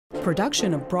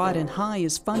Production of Broad and High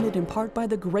is funded in part by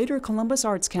the Greater Columbus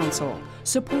Arts Council,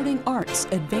 supporting arts,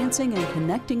 advancing and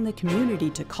connecting the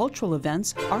community to cultural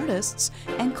events, artists,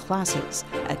 and classes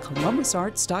at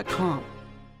columbusarts.com.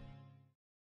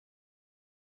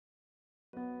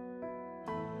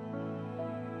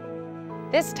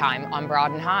 This time on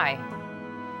Broad and High,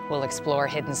 we'll explore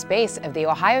hidden space of the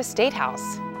Ohio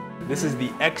Statehouse. This is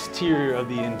the exterior of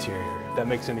the interior, if that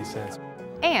makes any sense.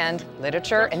 And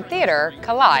literature and theater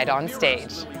collide on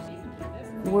stage.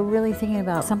 We're really thinking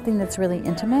about something that's really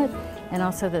intimate and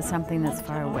also that's something that's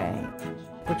far away,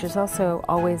 which is also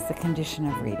always the condition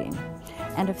of reading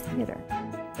and of theater.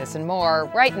 This and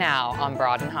more right now on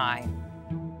Broad and High.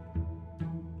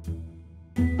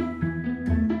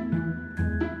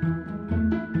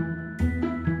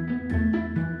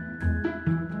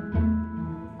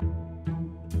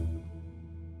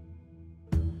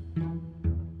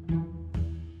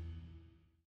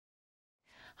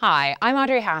 Hi, I'm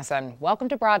Audrey Hassan. Welcome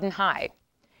to Broad and High.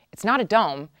 It's not a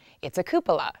dome, it's a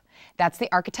cupola. That's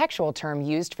the architectural term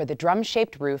used for the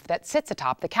drum-shaped roof that sits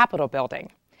atop the Capitol building.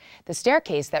 The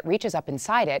staircase that reaches up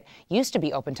inside it used to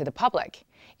be open to the public.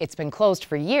 It's been closed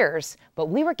for years, but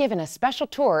we were given a special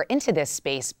tour into this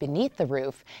space beneath the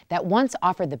roof that once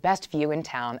offered the best view in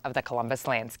town of the Columbus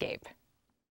landscape.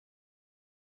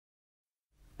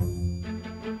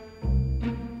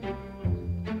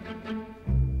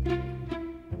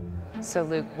 So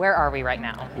Luke, where are we right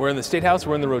now? We're in the Statehouse,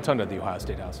 we're in the rotunda of the Ohio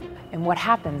Statehouse. And what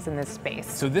happens in this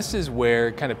space? So this is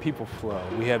where kind of people flow.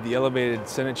 We have the elevated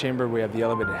Senate chamber, we have the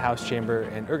elevated House chamber,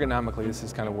 and ergonomically this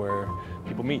is kind of where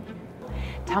people meet.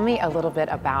 Tell me a little bit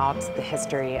about the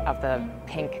history of the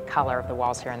pink color of the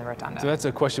walls here in the rotunda. So that's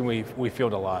a question we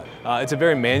field a lot. It's a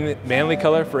very manly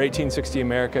color for 1860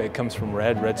 America. It comes from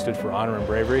red. Red stood for honor and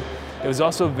bravery. It was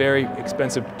also very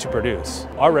expensive to produce.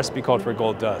 Our recipe called for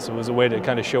gold dust. It was a way to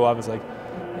kind of show off as like,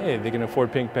 hey, they can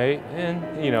afford pink paint,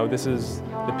 and you know, this is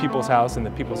the people's house and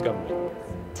the people's government.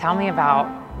 Tell me about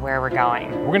where we're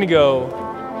going. We're gonna go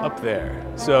up there.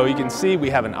 So you can see we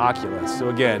have an oculus. So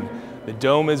again, the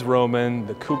dome is Roman,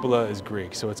 the cupola is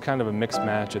Greek, so it's kind of a mixed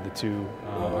match of the two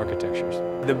architectures.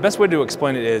 The best way to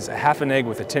explain it is a half an egg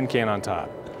with a tin can on top.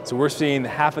 So we're seeing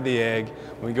half of the egg.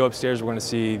 When we go upstairs, we're going to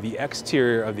see the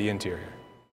exterior of the interior.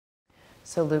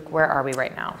 So Luke, where are we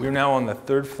right now? We're now on the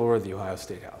 3rd floor of the Ohio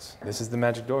Statehouse. This is the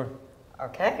magic door.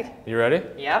 Okay. You ready?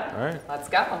 Yep. All right. Let's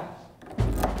go.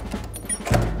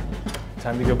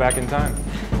 Time to go back in time.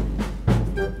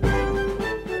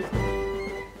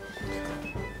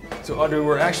 So Audrey,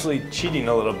 we're actually cheating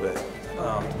a little bit.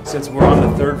 Since we're on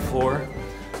the 3rd floor,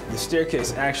 the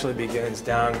staircase actually begins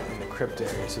down in the crypt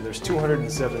area. So there's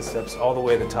 207 steps all the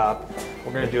way to the top.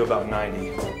 We're going to do about 90.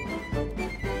 You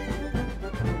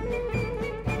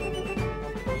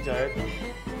tired?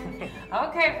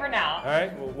 Okay, for now. All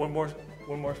right, well, one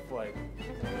more flight.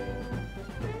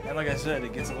 And like I said,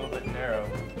 it gets a little bit narrow.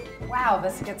 Wow,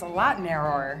 this gets a lot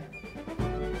narrower.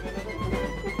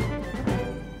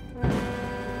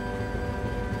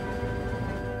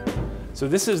 So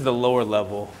this is the lower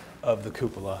level of the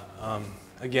cupola.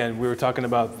 Again, we were talking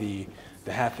about the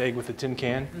half egg with the tin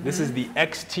can. Mm-hmm. This is the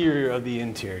exterior of the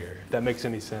interior, if that makes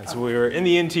any sense. So we were in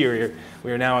the interior,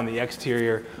 we are now on the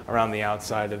exterior around the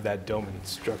outside of that dome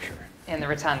structure. In the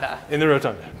rotunda. In the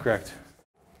rotunda, correct.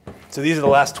 So these are the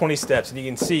last 20 steps, and you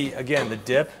can see, again, the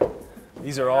dip.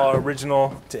 These are all original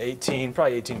to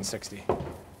probably 1860.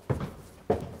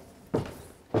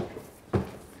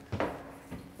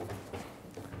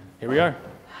 Here we are.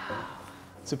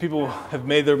 So people have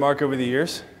made their mark over the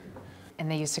years. And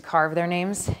they used to carve their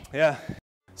names? Yeah.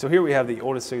 So here we have the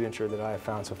oldest signature that I have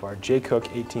found so far, J. Cook,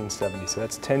 1870. So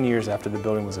that's 10 years after the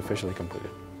building was officially completed.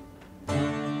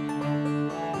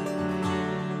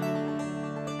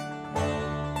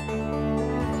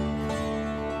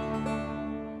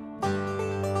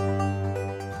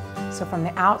 So from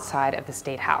the outside of the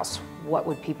State House, what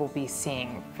would people be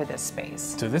seeing for this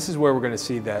space? So this is where we're going to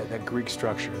see that Greek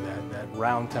structure, that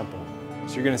round temple.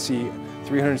 So you're going to see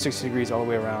 360 degrees all the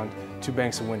way around, 2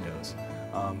 banks of windows.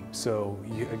 So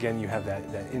again, you have that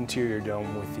interior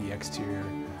dome with the exterior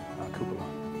cupola.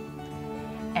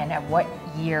 And at what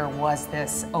year was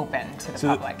this open to the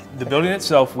public? The building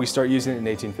itself, we start using it in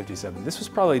 1857. This was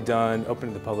probably done open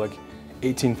to the public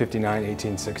 1859,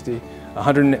 1860,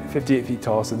 158 feet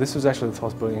tall. So this was actually the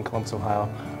tallest building in Columbus, Ohio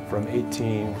from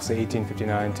 1859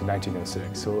 to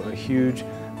 1906. So a huge,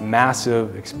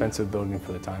 massive, expensive building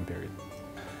for the time period.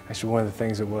 Actually, one of the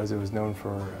things it was known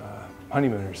for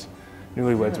honeymooners.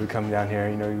 Newlyweds would come down here.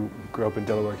 You know, you grew up in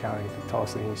Delaware County, the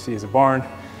tallest thing you see is a barn.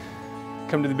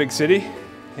 Come to the big city,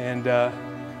 and I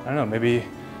don't know, maybe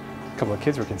couple of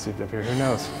kids were conceived up here, who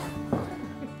knows?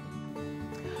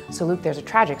 So Luke, there's a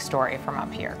tragic story from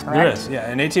up here, correct? There is,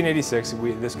 yeah. In 1886,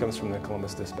 this comes from the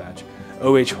Columbus Dispatch.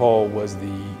 O.H. Hall was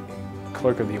the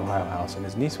clerk of the Ohio House, and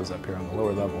his niece was up here on the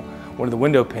lower level. One of the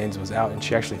window panes was out, and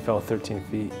she actually fell 13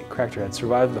 feet, cracked her head,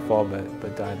 survived the fall,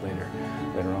 but died later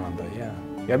on. But yeah,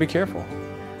 you gotta be careful.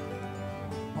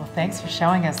 Well, thanks for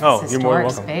showing us this You're more than historic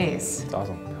welcome. space. It's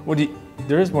awesome. Well,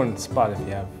 there is one spot if you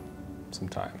have some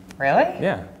time. Really?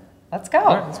 Yeah. Let's go.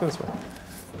 All right, let's go this way.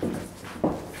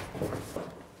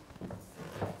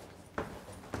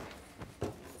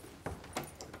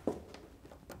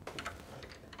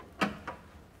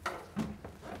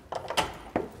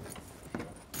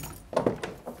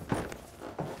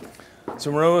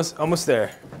 So we're almost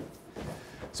there.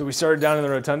 So we started down in the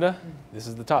rotunda. This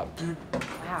is the top.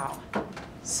 Wow.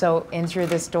 So in through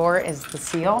this door is the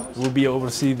seal? We'll be able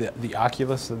to see the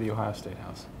oculus of the Ohio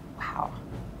Statehouse. Wow.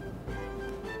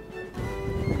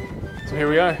 So here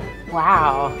we are.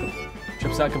 Wow.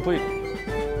 Trip's not complete.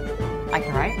 I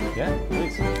can write? Yeah,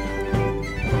 please.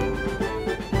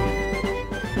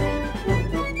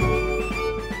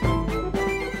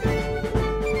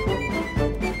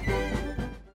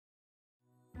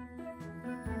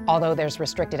 Although there's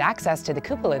restricted access to the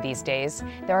cupola these days,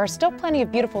 there are still plenty of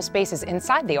beautiful spaces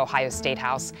inside the Ohio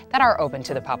Statehouse that are open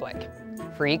to the public.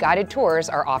 Free guided tours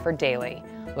are offered daily.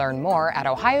 Learn more at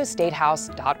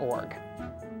ohiostatehouse.org.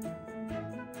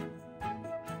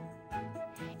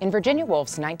 In Virginia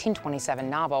Woolf's 1927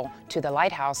 novel, To the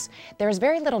Lighthouse, there is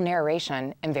very little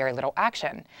narration and very little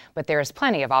action, but there is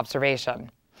plenty of observation.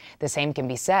 The same can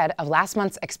be said of last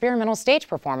month's experimental stage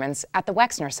performance at the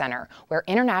Wexner Center, where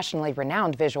internationally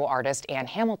renowned visual artist Ann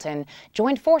Hamilton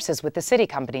joined forces with the SITI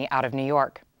company out of New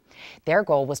York. Their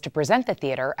goal was to present the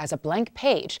theater as a blank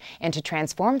page and to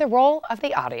transform the role of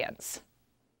the audience.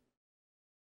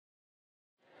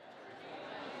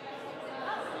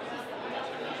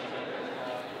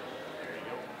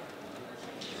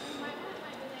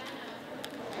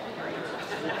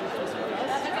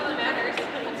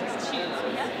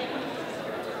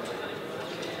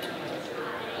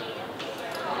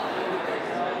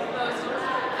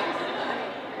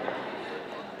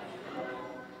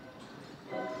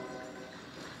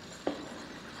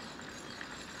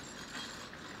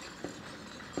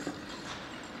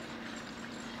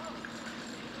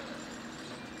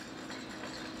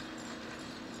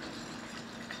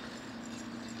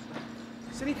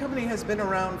 SITI Company has been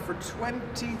around for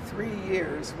 23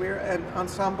 years. We're an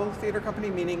ensemble theater company,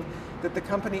 meaning that the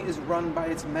company is run by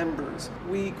its members.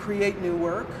 We create new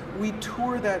work, we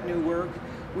tour that new work,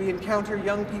 we encounter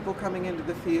young people coming into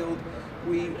the field,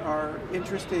 we are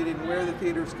interested in where the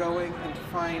theater is going and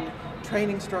find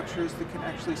training structures that can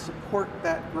actually support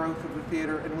that growth of the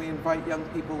theater, and we invite young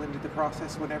people into the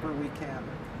process whenever we can.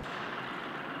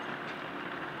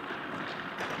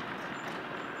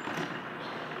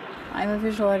 I'm a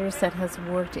visual artist that has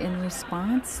worked in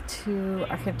response to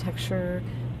architectural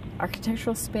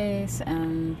space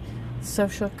and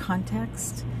social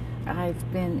context.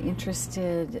 I've been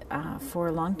interested for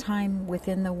a long time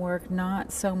within the work,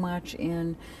 not so much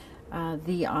in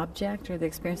the object or the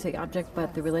experience of the object,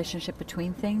 but the relationship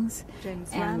between things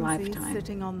and lifetime.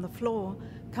 Sitting on the floor,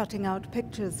 cutting out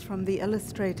pictures from the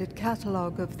illustrated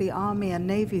catalog of the Army and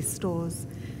Navy stores,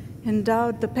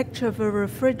 endowed the picture of a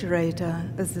refrigerator,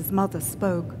 as his mother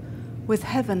spoke, with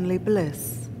heavenly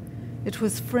bliss. It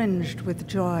was fringed with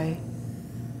joy.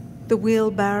 The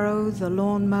wheelbarrow, the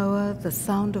lawnmower, the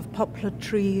sound of poplar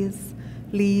trees,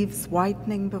 leaves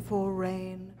whitening before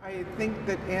rain. I think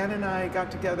that Anne and I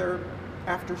got together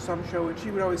after some show, and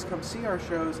she would always come see our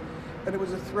shows, and it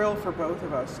was a thrill for both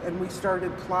of us, and we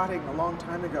started plotting a long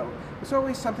time ago. It was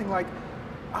always something like,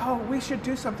 oh, we should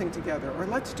do something together, or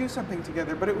let's do something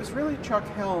together. But it was really Chuck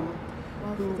Helm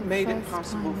who made it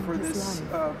possible for this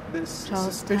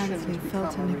suspicion to become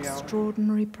felt a an reality.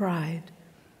 Extraordinary pride,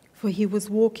 for he was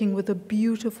walking with a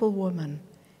beautiful woman.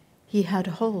 He had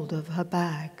hold of her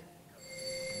bag.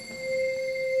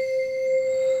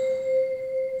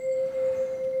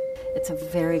 It's a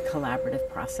very collaborative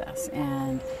process,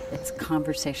 and it's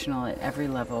conversational at every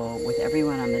level with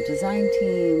everyone on the design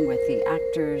team, with the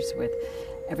actors, with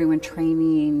everyone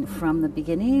training. From the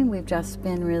beginning, we've just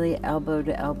been really elbow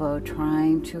to elbow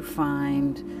trying to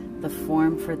find the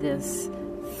form for this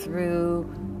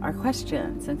through our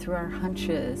questions and through our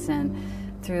hunches and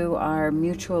through our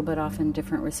mutual but often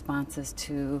different responses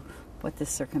to what this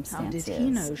circumstance is. How did he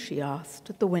know, she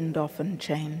asked. The wind often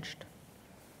changed.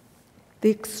 The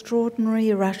extraordinary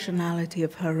irrationality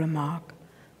of her remark,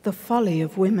 the folly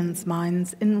of women's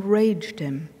minds, enraged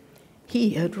him.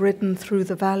 He had ridden through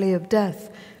the valley of death,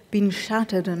 been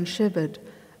shattered and shivered,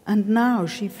 and now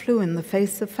she flew in the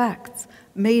face of facts,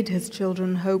 made his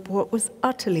children hope what was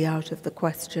utterly out of the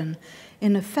question,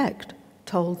 in effect,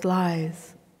 told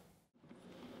lies.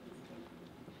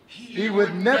 He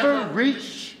would never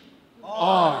reach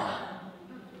R.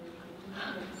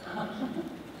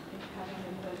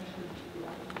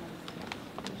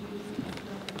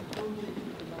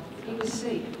 He was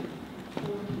safe.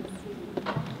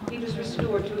 He was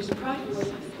restored to his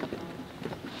privacy.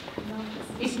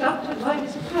 He stopped to light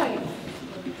his pipe,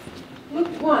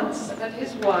 looked once at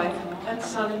his wife and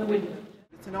son in the window.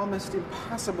 It's an almost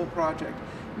impossible project,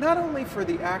 not only for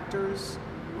the actors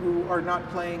who are not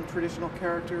playing traditional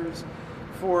characters,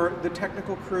 for the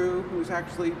technical crew who's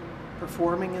actually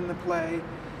performing in the play,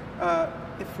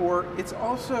 it's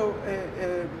also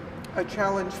a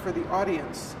challenge for the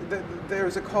audience.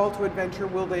 There's a call to adventure.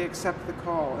 Will they accept the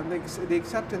call? And the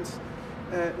acceptance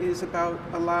is about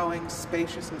allowing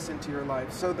spaciousness into your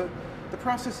life. So the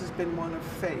process has been one of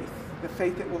faith, the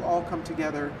faith that will all come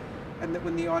together, and that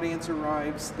when the audience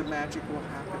arrives, the magic will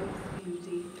happen.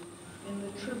 Beauty in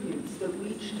the tributes that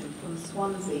reached him from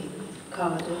Swansea,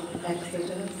 Cardiff,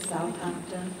 Exeter,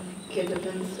 Southampton,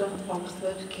 Kidderminster,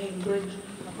 Oxford, Cambridge.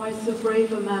 Why so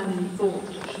brave a man in thought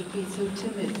should be so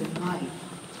timid in life?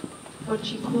 What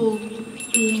she called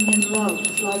being in love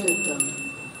flooded them.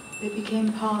 They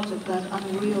became part of that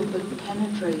unreal but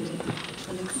penetrating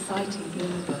and exciting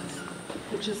universe,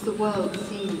 which is the world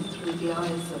seen through the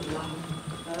eyes of love.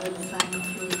 Birds sang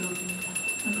through them.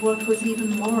 And what was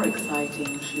even more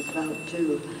exciting, she felt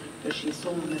too, as she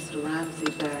saw Mr.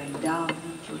 Ramsay bearing down,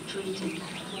 retreating,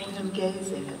 and him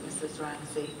gazing at Mrs.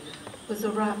 Ramsay, was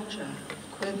a rapture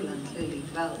equivalent Lily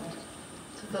felt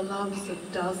to the loves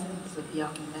of dozens of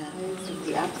young men, of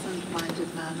the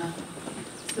absent-minded manner,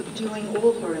 subduing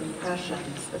all her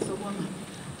impressions as a woman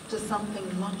to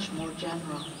something much more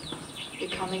general,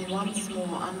 becoming once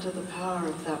more under the power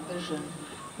of that vision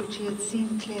which he had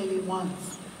seen clearly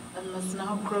once and must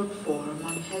now grope for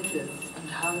among hedges and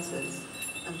houses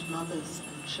and mothers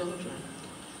and children.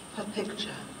 Her picture.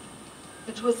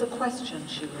 It was a question,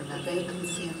 she were in a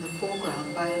vacancy in the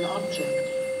foreground by an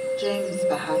object, James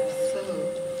perhaps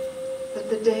sewed. But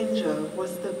the danger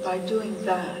was that by doing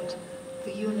that,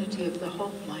 the unity of the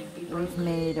whole might be broken. We've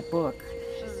made a book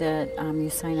that you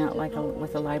sign out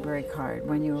with a library card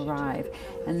when you arrive,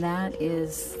 and that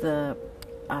is a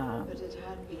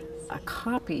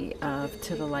copy of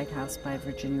To the Lighthouse by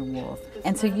Virginia Woolf.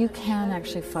 And so you can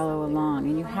actually follow along,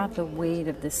 and you have the weight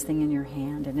of this thing in your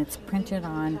hand, and it's printed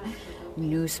on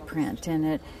newsprint,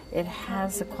 and it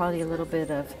has the quality a little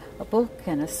bit of a book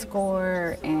and a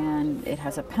score, and it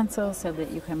has a pencil so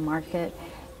that you can mark it.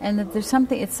 And that there's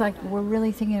something, it's like we're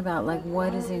really thinking about like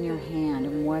what is in your hand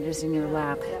and what is in your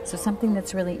lap. So something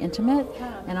that's really intimate,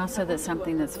 and also that's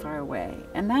something that's far away.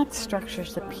 And that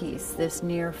structures the piece, this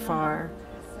near-far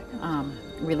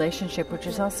relationship, which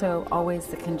is also always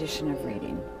the condition of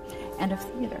reading and of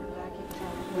theater.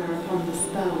 Whereupon the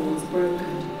spell was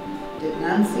broken. Did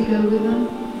Nancy go with them?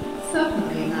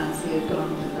 Certainly Nancy had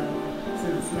gone with them,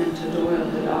 since Minter Doyle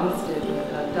had asked it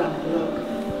with her dumb look,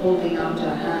 holding out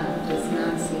her hand as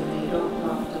Nancy made off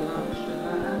after lunch to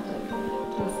her attic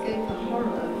to escape the horror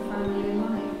of family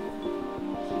life.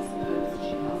 She supposed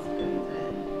she must go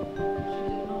there. She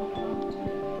did not want to.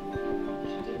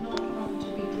 She did not want to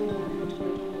be drawn into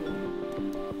it all.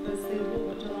 As they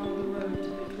walked along the road to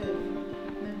the cliff,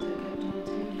 Minter kept on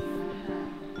taking her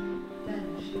hand. Then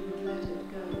she would let it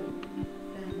go.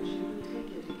 Then she would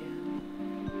take it again.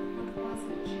 What was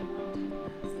it she wanted,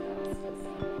 Nancy asked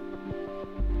herself.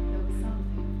 There was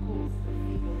something, of course, that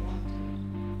Phoebe wanted.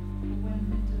 But when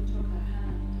Minter took her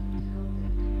hand and held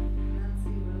it,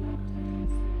 Nancy reluctantly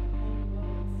saw the whole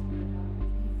world spread out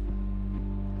beneath her, as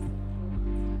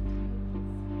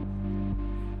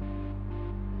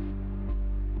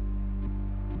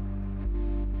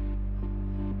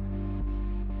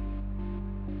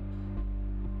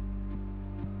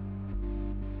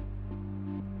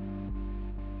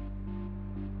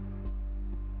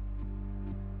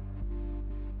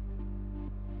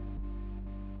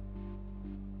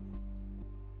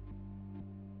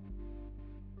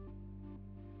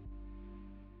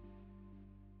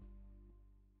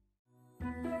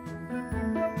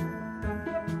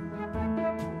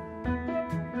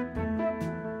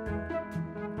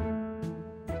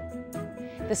if it were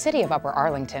Constantinople's. The city of Upper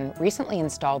Arlington recently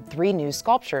installed 3 new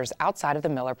sculptures outside of the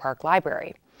Miller Park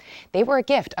Library. They were a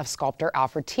gift of sculptor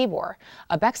Alfred Tibor,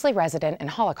 a Bexley resident and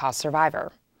Holocaust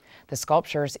survivor. The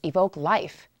sculptures evoke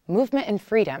life, movement, and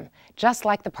freedom, just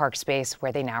like the park space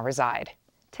where they now reside.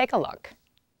 Take a look.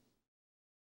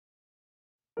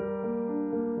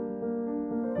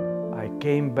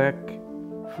 came back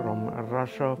from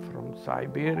Russia, from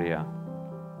Siberia,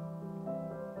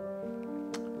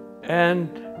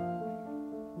 and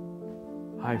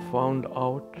I found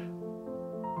out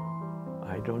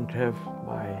I don't have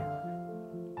my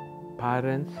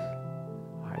parents,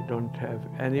 I don't have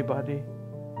anybody.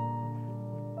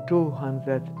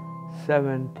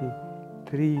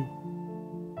 273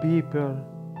 people,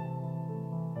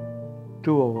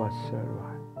 2 of us survived.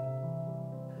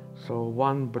 So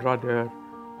one brother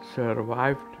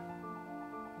survived,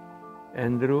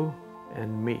 Andrew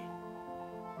and me.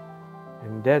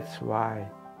 And that's why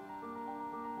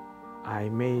I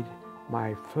made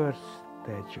my first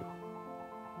statue,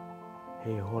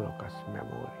 a Holocaust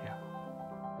memorial.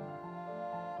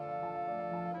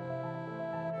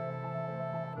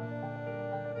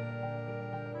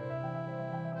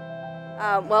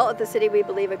 Well, at the city, we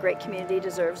believe a great community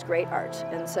deserves great art.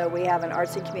 And so we have an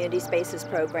Arts and Community Spaces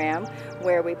program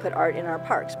where we put art in our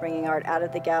parks, bringing art out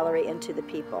of the gallery into the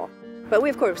people. But we,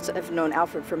 of course, have known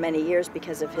Alfred for many years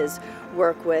because of his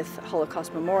work with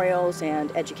Holocaust memorials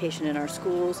and education in our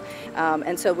schools.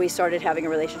 And so we started having a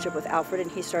relationship with Alfred, and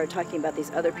he started talking about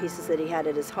these other pieces that he had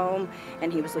at his home,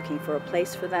 and he was looking for a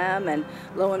place for them. And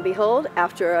lo and behold,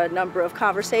 after a number of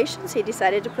conversations, he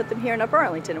decided to put them here in Upper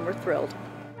Arlington, and we're thrilled.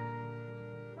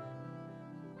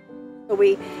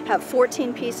 We have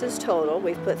 14 pieces total.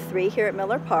 We've put 3 here at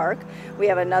Miller Park. We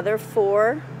have another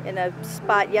 4 in a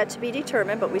spot yet to be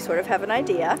determined, but we sort of have an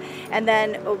idea. And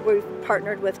then we've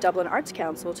partnered with Dublin Arts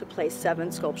Council to place 7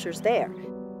 sculptures there.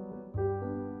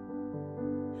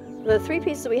 The 3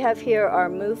 pieces we have here are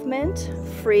Movement,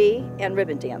 Free, and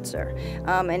Ribbon Dancer.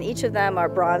 And each of them are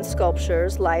bronze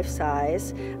sculptures,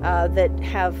 life-size, that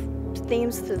have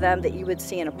themes to them that you would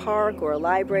see in a park or a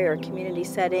library or a community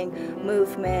setting: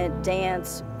 movement,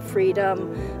 dance,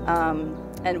 freedom,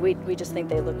 and we just think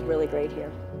they look really great here.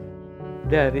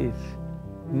 There is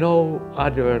no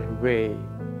other way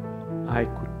I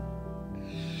could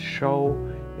show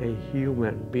a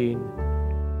human being.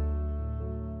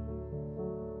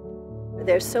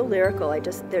 They're so lyrical,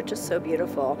 they're just so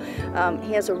beautiful.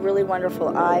 He has a really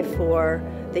wonderful eye for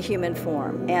the human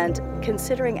form, and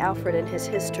considering Alfred and his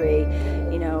history,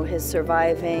 you know, his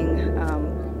surviving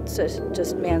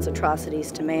just man's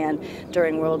atrocities to man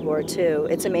during World War II,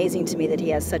 it's amazing to me that he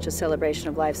has such a celebration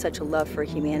of life, such a love for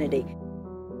humanity.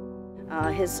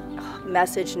 His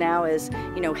message now is,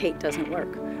 you know, hate doesn't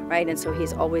work, right? And so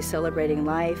he's always celebrating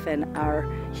life and our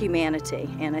humanity,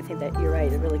 and I think that you're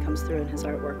right, it really comes through in his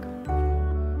artwork.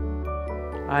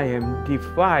 I am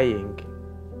defying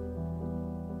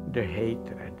the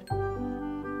hatred.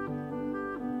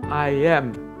 I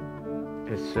am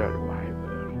a survivor.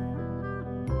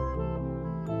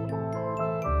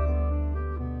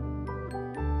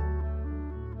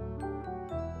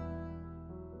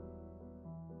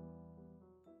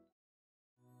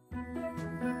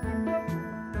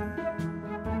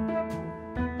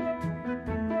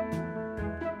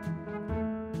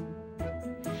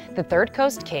 The Third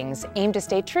Coast Kings aim to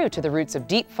stay true to the roots of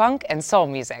deep funk and soul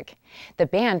music. The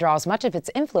band draws much of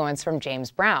its influence from James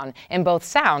Brown in both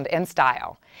sound and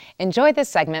style. Enjoy this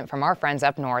segment from our friends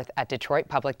up north at Detroit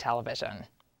Public Television.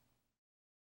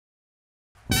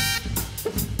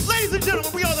 Ladies and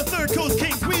gentlemen, we are the Third Coast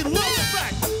Kings. We love the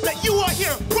fact that you are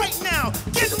here right now.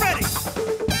 Get ready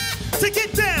to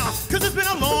get down, because it's been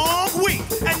a long week.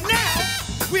 And now,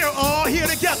 we are all here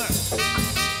together.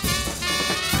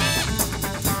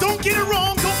 Don't get it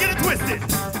wrong, don't get it twisted.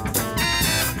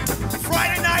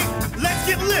 Friday night, let's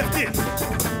get lifted.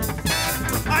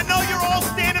 I know you're all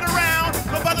standing around,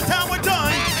 but by the time we're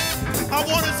done, I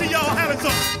want to see y'all having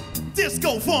some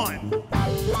disco fun.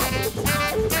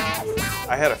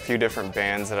 I had a few different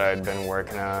bands that I'd been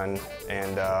working on,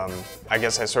 and I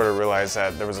guess I sort of realized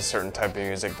that there was a certain type of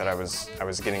music that I was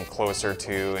getting closer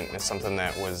to, and it's something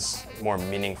that was more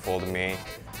meaningful to me,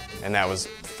 and that was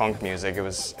funk music. It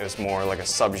was more like a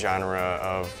subgenre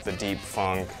of the deep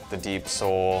funk, the deep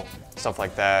soul, stuff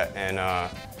like that. And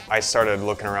I started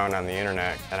looking around on the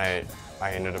internet, and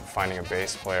I ended up finding a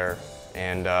bass player.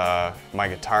 And my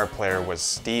guitar player was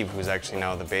Steve, who's actually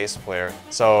now the bass player.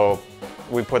 So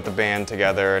we put the band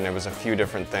together, and it was a few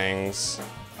different things,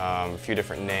 a few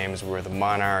different names. We were the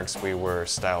Monarchs, we were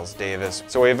Styles Davis.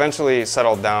 So we eventually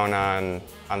settled down on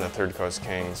the Third Coast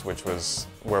Kings, which was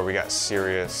where we got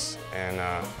serious, and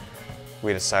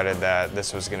we decided that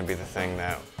this was going to be the thing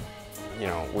that, you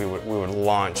know, we would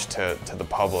launch to the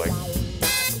public.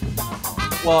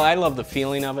 Well, I love the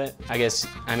feeling of it. I guess,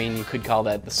 I mean, you could call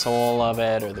that the soul of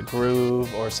it or the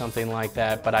groove or something like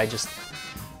that, but I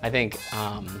think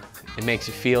it makes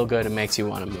you feel good, it makes you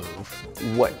want to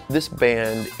move. What this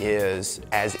band is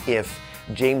as if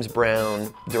James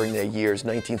Brown, during the years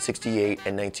 1968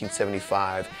 and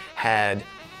 1975, had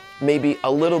maybe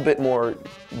a little bit more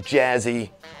jazzy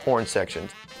horn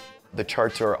sections. The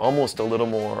charts are almost a little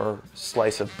more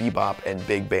slice of bebop and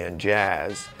big band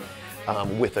jazz,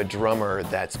 with a drummer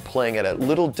that's playing at a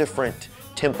little different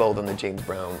tempo than the James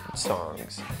Brown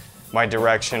songs. My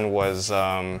direction was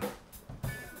some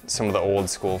of the old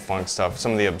school funk stuff,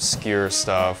 some of the obscure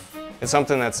stuff. It's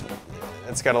something it's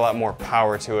got a lot more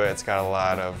power to it, it's got a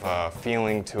lot of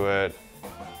feeling to it,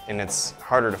 and it's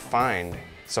harder to find.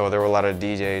 So there were a lot of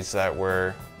DJs that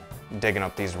were digging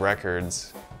up these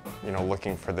records, you know,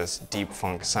 looking for this deep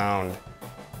funk sound.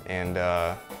 And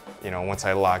you know, once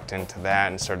I locked into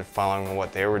that and started following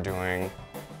what they were doing,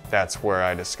 that's where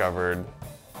I discovered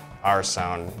our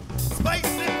sound. Spice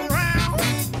it around,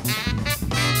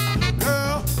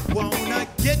 girl, wanna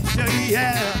get you,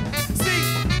 yeah. See,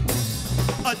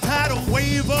 a tidal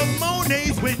wave of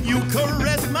Monet's when you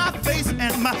caress my face,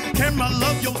 and my camera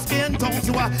love your skin tone,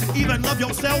 so I even love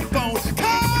your cell phone.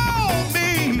 Call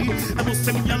me, and we'll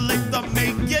simulate the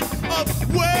making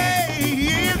of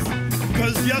waves.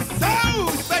 'Cause you're so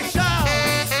special.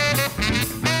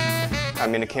 I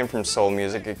mean, it came from soul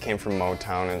music, it came from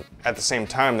Motown, and at the same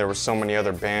time there were so many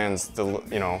other bands,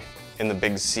 you know, in the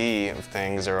big sea of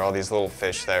things. There are all these little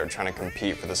fish that are trying to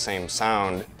compete for the same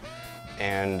sound.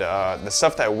 And the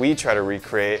stuff that we try to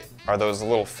recreate are those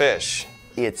little fish.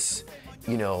 It's,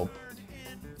 you know,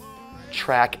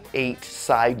 track 8,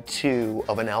 side 2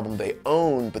 of an album they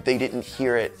own, but they didn't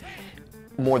hear it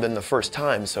more than the first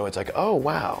time, so it's like, oh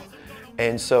wow.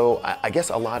 And so I guess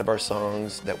a lot of our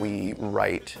songs that we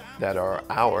write that are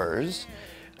ours,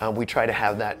 we try to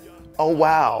have that, oh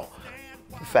wow,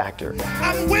 factor.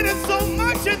 I'm winning so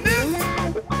much in this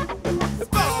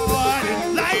sport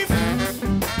in life.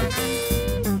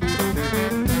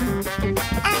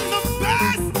 I'm the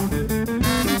best.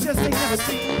 You just ain't never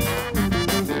seen.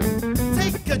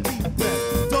 Take a deep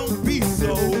breath. Don't be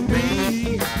so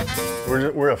mean.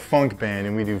 We're a funk band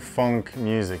and we do funk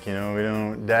music, you know, we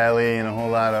don't dally and a whole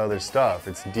lot of other stuff.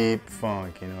 It's deep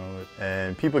funk, you know,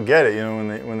 and people get it, you know,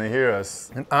 when they hear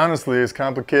us. And honestly, as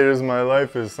complicated as my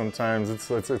life is sometimes, it's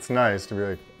nice to be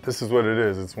like, this is what it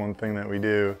is. It's one thing that we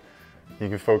do. You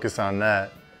can focus on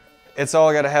that. It's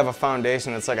all got to have a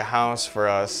foundation. It's like a house for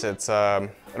us. It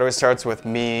always starts with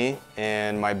me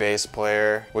and my bass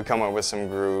player. We come up with some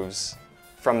grooves.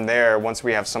 From there, once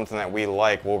we have something that we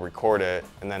like, we'll record it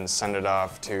and then send it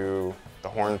off to the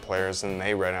horn players, and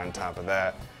they write on top of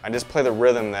that. I just play the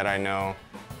rhythm that I know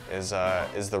is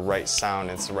the right sound,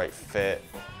 it's the right fit,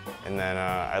 and then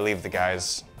I leave the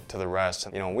guys to the rest.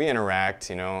 You know, we interact.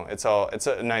 You know, it's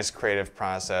a nice creative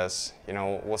process. You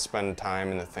know, we'll spend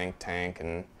time in the think tank,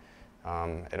 and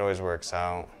it always works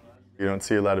out. You don't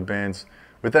see a lot of bands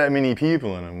with that many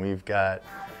people in them. We've got,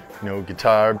 you know,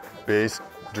 guitar, bass,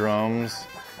 drums,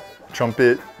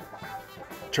 trumpet,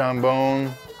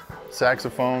 trombone,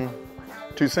 saxophone,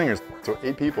 2 singers, so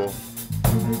 8 people.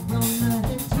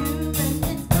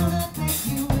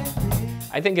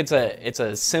 I think it's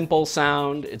a simple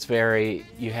sound. It's very,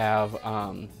 you have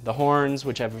the horns,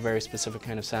 which have a very specific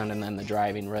kind of sound, and then the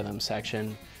driving rhythm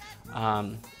section.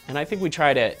 And I think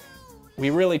we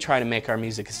really try to make our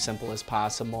music as simple as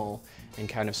possible and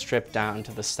kind of strip down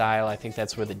to the style. I think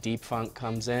that's where the deep funk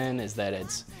comes in, is that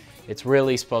it's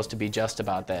really supposed to be just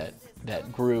about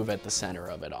that groove at the center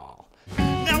of it all.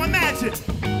 Now imagine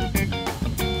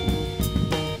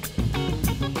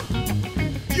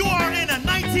you are in a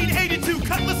 1982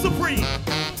 Cutlass Supreme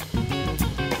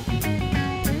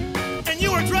and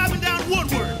you are driving down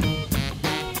Woodward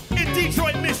in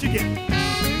Detroit, Michigan.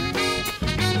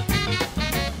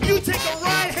 You take a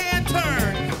right-hand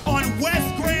turn on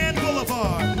West Grand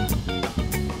Boulevard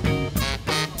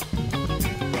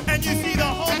and you see the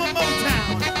home of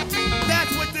Motown.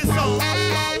 That's what this song.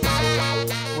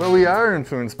 Well, we are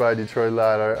influenced by Detroit a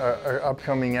lot. Our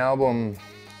upcoming album,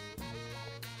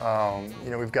 you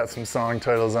know, we've got some song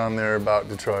titles on there about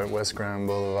Detroit, West Grand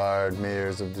Boulevard,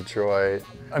 Mayors of Detroit.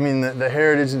 I mean, the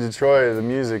heritage of Detroit, the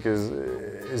music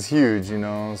is huge, you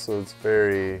know, so it's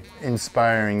very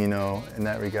inspiring, you know, in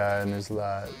that regard, and there's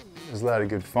a lot of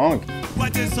good funk.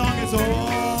 What this song is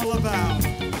all about.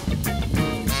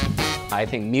 I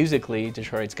think musically,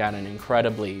 Detroit's got an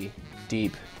incredibly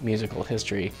deep musical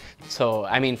history. So,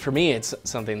 I mean, for me, it's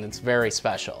something that's very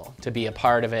special to be a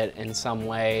part of it in some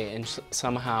way and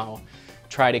somehow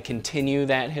try to continue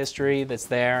that history that's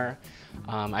there.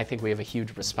 I think we have a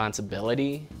huge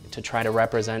responsibility to try to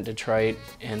represent Detroit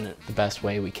in the best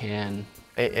way we can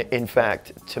In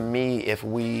fact, to me, if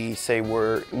we say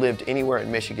lived anywhere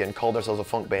in Michigan, called ourselves a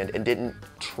funk band, and didn't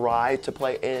try to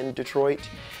play in Detroit,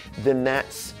 then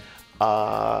that's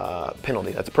a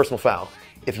penalty. That's a personal foul.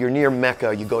 If you're near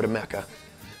Mecca, you go to Mecca.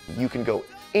 You can go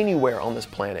anywhere on this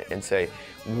planet and say,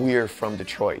 we're from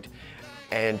Detroit.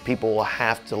 And people will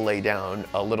have to lay down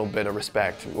a little bit of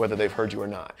respect, whether they've heard you or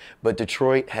not. But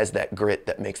Detroit has that grit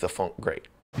that makes the funk great.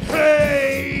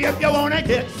 Hey, if you wanna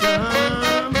get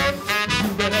some,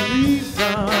 you better leave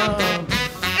some.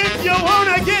 If you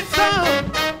wanna get some,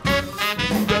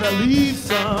 you better leave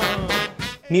some.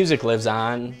 Music lives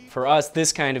on. For us,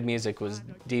 this kind of music was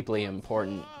deeply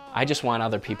important. I just want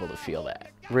other people to feel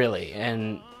that, really.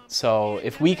 And so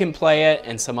if we can play it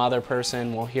and some other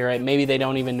person will hear it, maybe they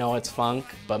don't even know it's funk,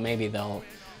 but maybe they'll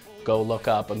go look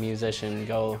up a musician,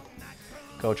 go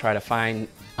try to find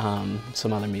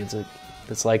some other music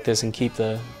that's like this and keep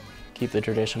the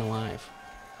tradition alive.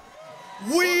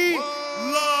 We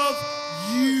love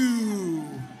you.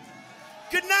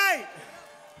 Good night.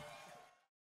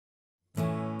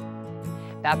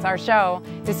 That's our show.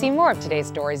 To see more of today's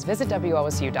stories, visit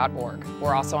WOSU.org.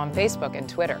 We're also on Facebook and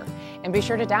Twitter. And be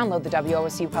sure to download the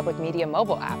WOSU Public Media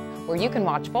mobile app, where you can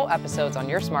watch full episodes on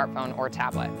your smartphone or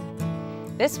tablet.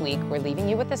 This week, we're leaving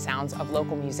you with the sounds of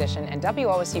local musician and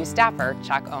WOSU staffer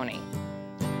Chuck Oney.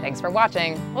 Thanks for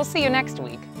watching. We'll see you next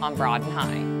week on Broad and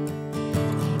High.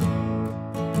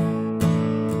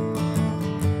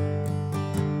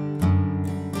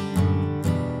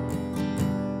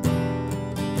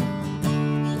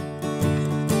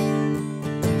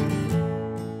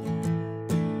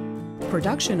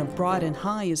 Production of Broad and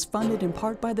High is funded in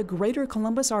part by the Greater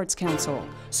Columbus Arts Council,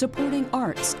 supporting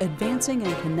arts, advancing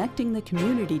and connecting the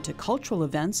community to cultural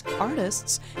events,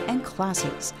 artists, and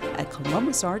classes at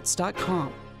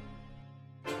columbusarts.com.